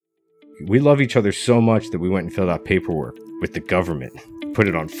we love each other so much that we went and filled out paperwork with the government, put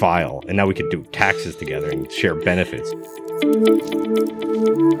it on file, and now we could do taxes together and share benefits.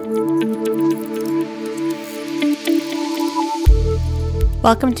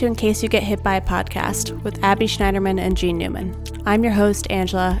 Welcome to In Case You Get Hit by a Podcast with Abby Schneiderman and Jean Newman. I'm your host,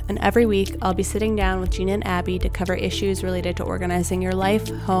 Angela, and every week I'll be sitting down with Jean and Abby to cover issues related to organizing your life,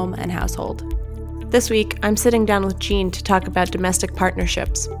 home, and household. This week, I'm sitting down with Jean to talk about domestic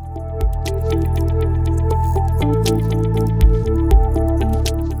partnerships.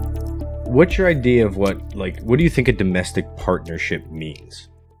 What's your idea of what do you think a domestic partnership means?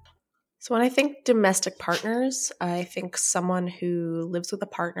 So when I think domestic partners, I think someone who lives with a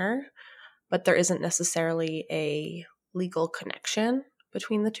partner, but there isn't necessarily a legal connection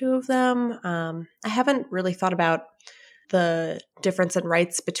between the two of them. I haven't really thought about the difference in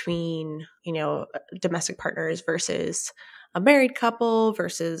rights between, domestic partners versus a married couple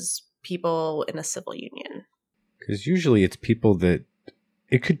versus people in a civil union. Because usually it's people that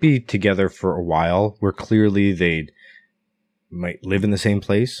it could be together for a while where clearly they might live in the same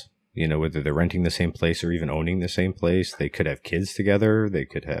place, whether they're renting the same place or even owning the same place. They could have kids together. They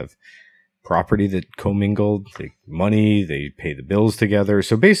could have property that commingled, money, they pay the bills together.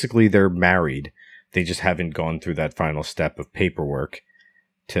 So basically they're married. They just haven't gone through that final step of paperwork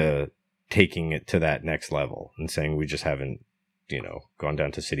to taking it to that next level and saying we just haven't, gone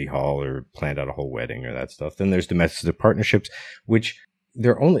down to City Hall or planned out a whole wedding or that stuff. Then there's domestic partnerships, which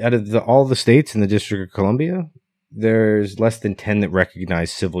they're only out of all the states in the District of Columbia, there's less than 10 that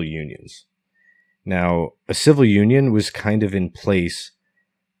recognize civil unions. Now, a civil union was kind of in place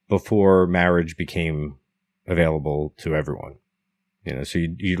before marriage became available to everyone. So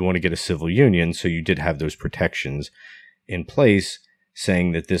you'd want to get a civil union, so you did have those protections in place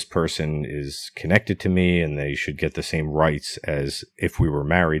saying that this person is connected to me and they should get the same rights as if we were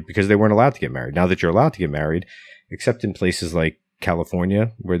married, because they weren't allowed to get married. Now that you're allowed to get married, except in places like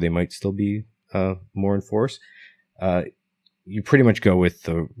California, where they might still be more in force, you pretty much go with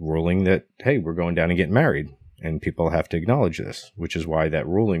the ruling that, hey, we're going down and getting married, and people have to acknowledge this, which is why that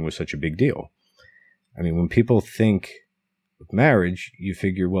ruling was such a big deal. I mean, when people think of marriage, you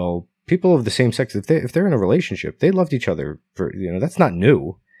figure, well, people of the same sex, if they're in a relationship, they loved each other for, that's not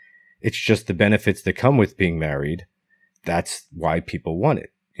new. It's just the benefits that come with being married. That's why people want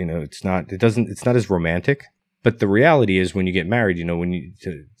it. It's not as romantic. But the reality is when you get married,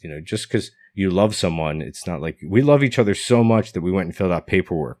 just because you love someone, it's not like we love each other so much that we went and filled out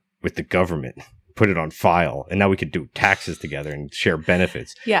paperwork with the government, put it on file, and now we could do taxes together and share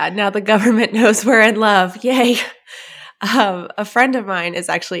benefits. Yeah, now the government knows we're in love. Yay. A friend of mine is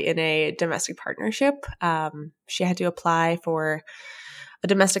actually in a domestic partnership. She had to apply for a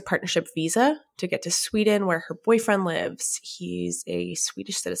domestic partnership visa to get to Sweden, where her boyfriend lives. He's a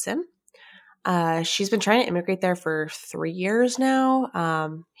Swedish citizen. She's been trying to immigrate there for 3 years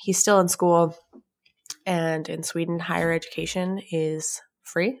now. He's still in school, and in Sweden, higher education is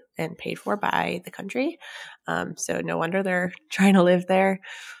free and paid for by the country. So no wonder they're trying to live there.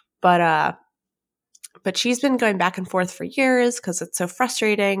 But she's been going back and forth for years because it's so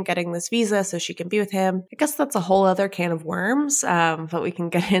frustrating getting this visa so she can be with him. I guess that's a whole other can of worms, but we can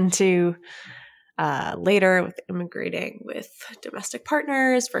get into later with immigrating with domestic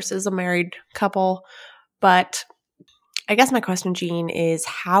partners versus a married couple. But I guess my question, Jean, is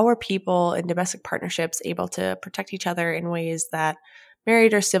how are people in domestic partnerships able to protect each other in ways that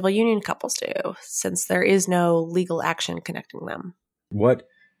married or civil union couples do, since there is no legal action connecting them? What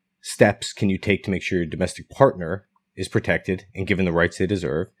steps can you take to make sure your domestic partner is protected and given the rights they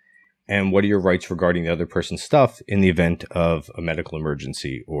deserve? And what are your rights regarding the other person's stuff in the event of a medical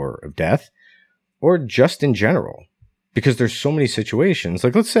emergency or of death? Or just in general, because there's so many situations.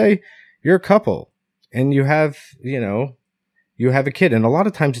 Like, let's say you're a couple and you have a kid. And a lot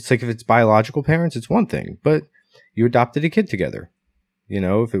of times it's like, if it's biological parents, it's one thing, but you adopted a kid together.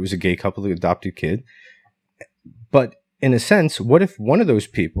 If it was a gay couple that adopted a kid. But in a sense, what if one of those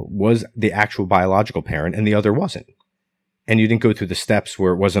people was the actual biological parent and the other wasn't? And you didn't go through the steps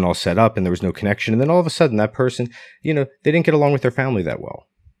where it wasn't all set up and there was no connection. And then all of a sudden that person, they didn't get along with their family that well.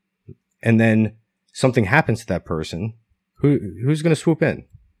 And then something happens to that person, who's going to swoop in?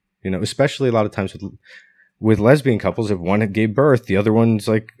 Especially a lot of times with lesbian couples, if one gave birth, the other one's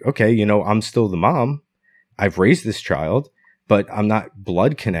like, okay, I'm still the mom. I've raised this child, but I'm not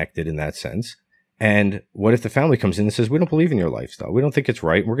blood connected in that sense. And what if the family comes in and says, we don't believe in your lifestyle. We don't think it's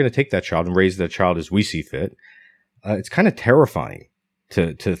right. We're going to take that child and raise that child as we see fit. It's kind of terrifying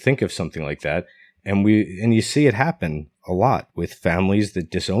to think of something like that. And you see it happen a lot with families that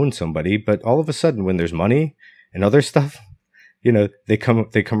disown somebody, but all of a sudden when there's money and other stuff, they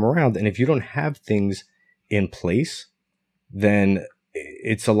come around. And if you don't have things in place, then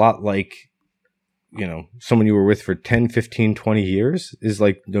it's a lot like, someone you were with for 10, 15, 20 years is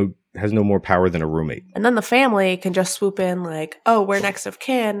like, has no more power than a roommate. And then the family can just swoop in like, oh, we're next of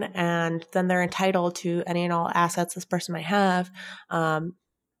kin. And then they're entitled to any and all assets this person might have. Going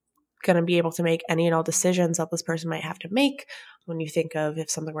to be able to make any and all decisions that this person might have to make. When you think of if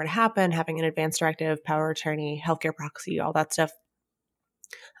something were to happen, having an advance directive, power of attorney, healthcare proxy, all that stuff,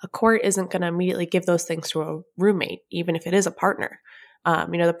 a court isn't going to immediately give those things to a roommate, even if it is a partner.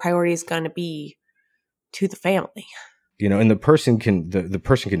 The priority is going to be to the family. And the person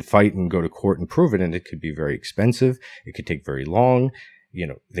can fight and go to court and prove it, and it could be very expensive. It could take very long.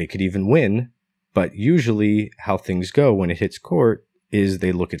 They could even win. But usually how things go when it hits court is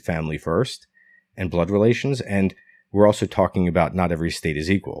they look at family first and blood relations. And we're also talking about not every state is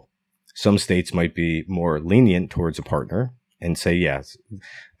equal. Some states might be more lenient towards a partner and say, yes,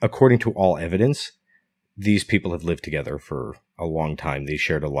 according to all evidence, these people have lived together for a long time. They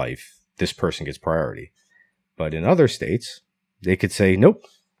shared a life. This person gets priority. But in other states, they could say, nope,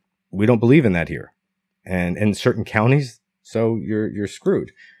 we don't believe in that here. And in certain counties, so you're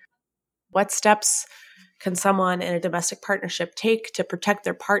screwed. What steps can someone in a domestic partnership take to protect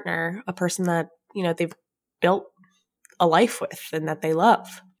their partner, a person that, they've built a life with and that they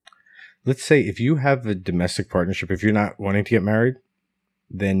love? Let's say if you have a domestic partnership, if you're not wanting to get married,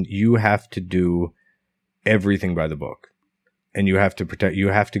 then you have to do everything by the book. And you have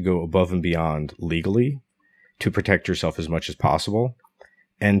to go above and beyond legally to protect yourself as much as possible.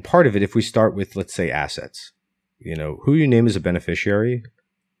 And part of it, if we start with, let's say, assets, who you name as a beneficiary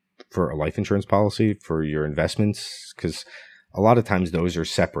for a life insurance policy, for your investments, because a lot of times those are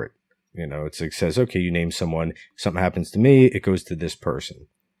separate. It says, okay, you name someone, something happens to me, it goes to this person.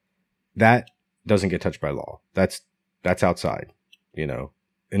 That doesn't get touched by law. That's outside,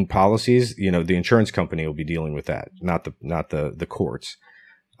 In policies, the insurance company will be dealing with that, not the courts.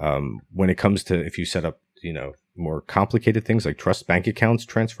 When it comes to, if you set up, more complicated things like trust bank accounts,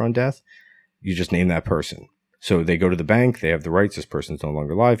 transfer on death, you just name that person. So they go to the bank, they have the rights, this person's no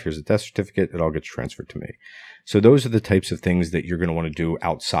longer alive, here's a death certificate, it all gets transferred to me. So those are the types of things that you're going to want to do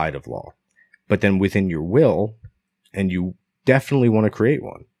outside of law. But then within your will, and you definitely want to create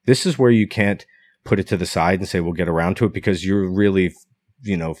one. This is where you can't put it to the side and say, we'll get around to it, because you're really,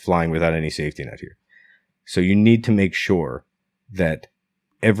 flying without any safety net here. So you need to make sure that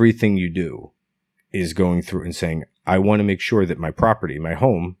everything you do is going through and saying, I want to make sure that my property, my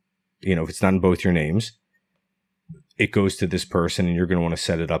home, if it's not in both your names, it goes to this person, and you're going to want to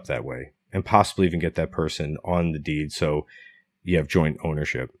set it up that way and possibly even get that person on the deed. So you have joint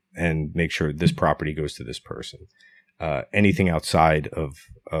ownership and make sure this property goes to this person. Anything outside of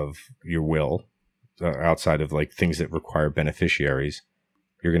your will, outside of like things that require beneficiaries,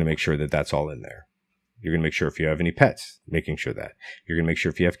 you're going to make sure that that's all in there. You're going to make sure if you have any pets, making sure that. You're going to make sure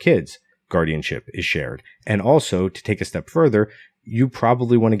if you have kids, guardianship is shared. And also, to take a step further, you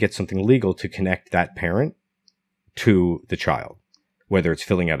probably want to get something legal to connect that parent to the child, whether it's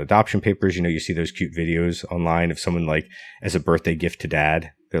filling out adoption papers. You see those cute videos online of someone like as a birthday gift to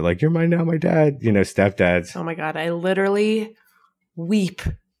dad. They're like, you're my dad, stepdads. Oh my God. I literally weep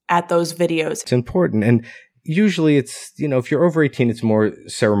at those videos. It's important. And usually it's, if you're over 18, it's more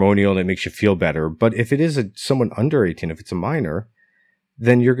ceremonial and it makes you feel better. But if it is someone under 18, if it's a minor,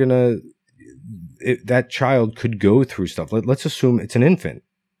 then you're going to, that child could go through stuff. Let's assume it's an infant.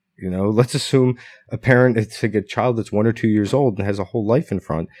 Let's assume a parent, it's like a child that's 1 or 2 years old and has a whole life in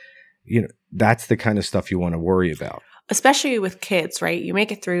front. That's the kind of stuff you want to worry about. Especially with kids, right? You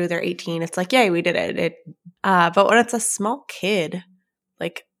make it through, they're 18. It's like, yay, we did it. But when it's a small kid,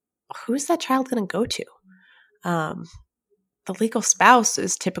 like, who's that child going to go to? The legal spouse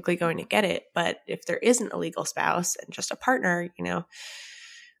is typically going to get it. But if there isn't a legal spouse and just a partner,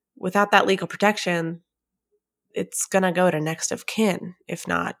 without that legal protection, it's going to go to next of kin, if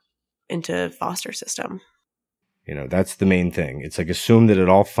not into foster system. That's the main thing. It's like, assume that it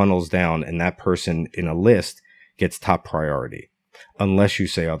all funnels down and that person in a list gets top priority, unless you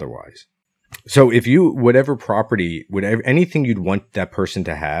say otherwise. So if whatever property, anything you'd want that person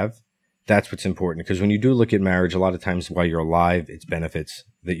to have, that's what's important. Because when you do look at marriage, a lot of times while you're alive, it's benefits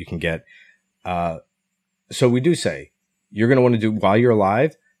that you can get. So we do say, you're going to want to do, while you're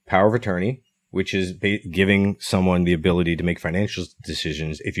alive, power of attorney, which is giving someone the ability to make financial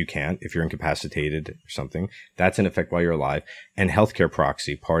decisions if you're incapacitated or something. That's in effect while you're alive. And healthcare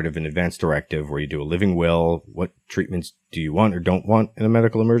proxy, part of an advance directive where you do a living will. What treatments do you want or don't want in a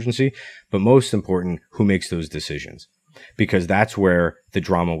medical emergency? But most important, who makes those decisions? Because that's where the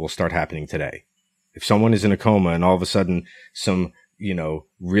drama will start happening today. If someone is in a coma and all of a sudden some,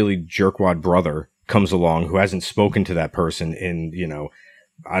 really jerkwad brother comes along who hasn't spoken to that person in,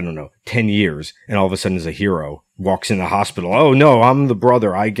 10 years, and all of a sudden is a hero, walks in the hospital. Oh no, I'm the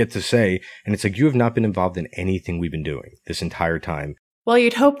brother, I get to say. And it's like, you have not been involved in anything we've been doing this entire time. Well,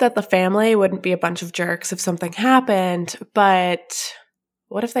 you'd hope that the family wouldn't be a bunch of jerks if something happened, but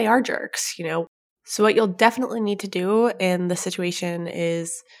what if they are jerks, So what you'll definitely need to do in the situation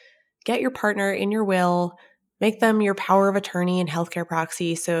is get your partner in your will, make them your power of attorney and healthcare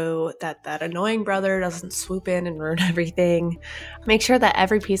proxy so that that annoying brother doesn't swoop in and ruin everything. Make sure that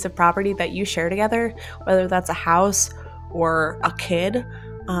every piece of property that you share together, whether that's a house or a kid,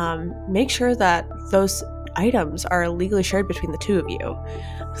 make sure that those items are legally shared between the two of you.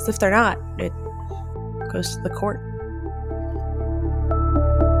 Because if they're not, it goes to the court.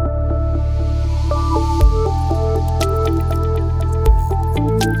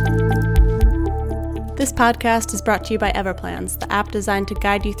 This podcast is brought to you by Everplans, the app designed to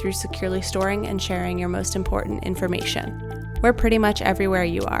guide you through securely storing and sharing your most important information. We're pretty much everywhere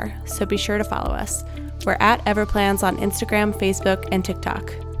you are, so be sure to follow us. We're at Everplans on Instagram, Facebook, and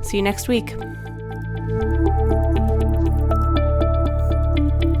TikTok. See you next week.